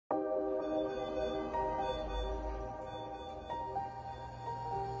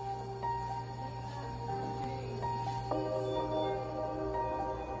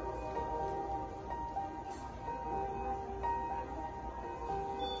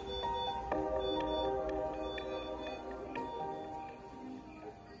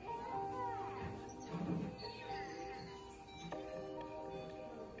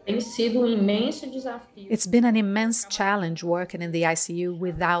It's been an immense challenge working in the ICU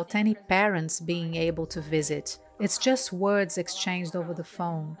without any parents being able to visit. It's just words exchanged over the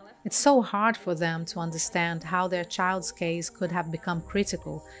phone. It's so hard for them to understand how their child's case could have become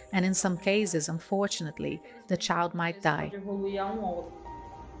critical, and in some cases, unfortunately, the child might die.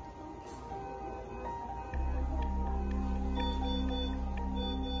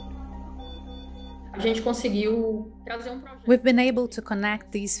 We've been able to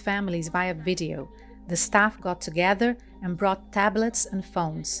connect these families via video. The staff got together and brought tablets and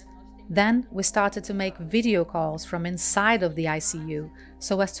phones. Then we started to make video calls from inside of the ICU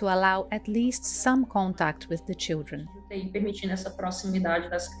so as to allow at least some contact with the children.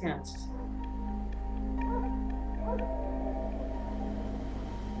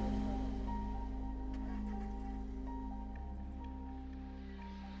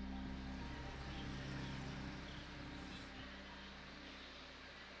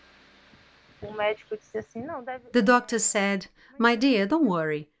 The doctor said, "My dear, don't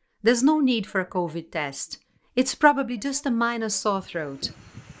worry. There's no need for a COVID test. It's probably just a minor sore throat."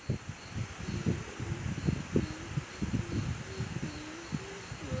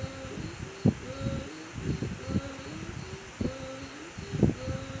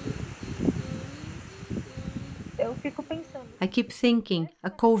 I keep thinking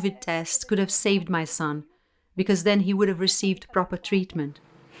a COVID test could have saved my son, because then he would have received proper treatment.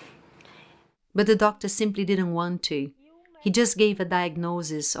 But the doctor simply didn't want to. He just gave a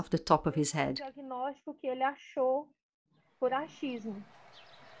diagnosis off the top of his head.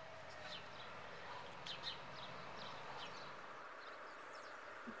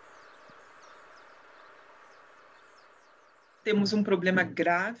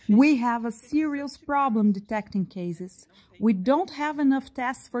 We have a serious problem detecting cases. We don't have enough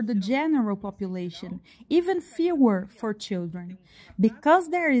tests for the general population, even fewer for children. Because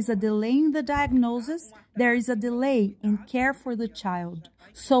there is a delay in the diagnosis, there is a delay in care for the child.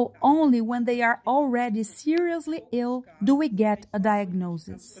 So only when they are already seriously ill do we get a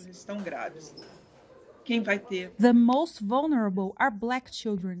diagnosis. The most vulnerable are Black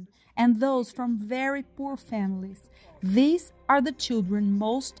children and those from very poor families. These are the children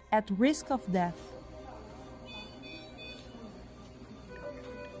most at risk of death.